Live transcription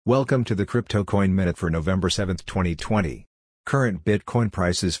Welcome to the Crypto Coin Minute for November 7, 2020. Current Bitcoin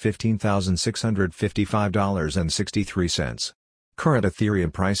price is $15,655.63. Current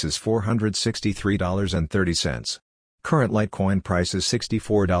Ethereum price is $463.30. Current Litecoin price is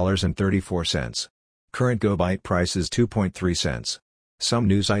 $64.34. Current GoByte price is 2.3 cents. Some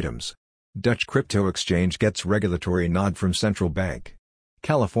news items. Dutch crypto exchange gets regulatory nod from central bank.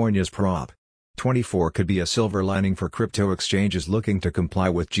 California's Prop. 24 could be a silver lining for crypto exchanges looking to comply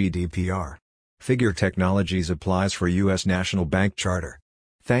with GDPR. Figure Technologies applies for U.S. National Bank Charter.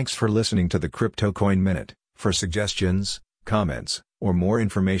 Thanks for listening to the Crypto Coin Minute. For suggestions, comments, or more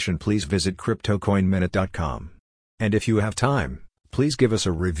information, please visit CryptoCoinMinute.com. And if you have time, please give us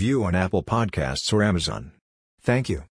a review on Apple Podcasts or Amazon. Thank you.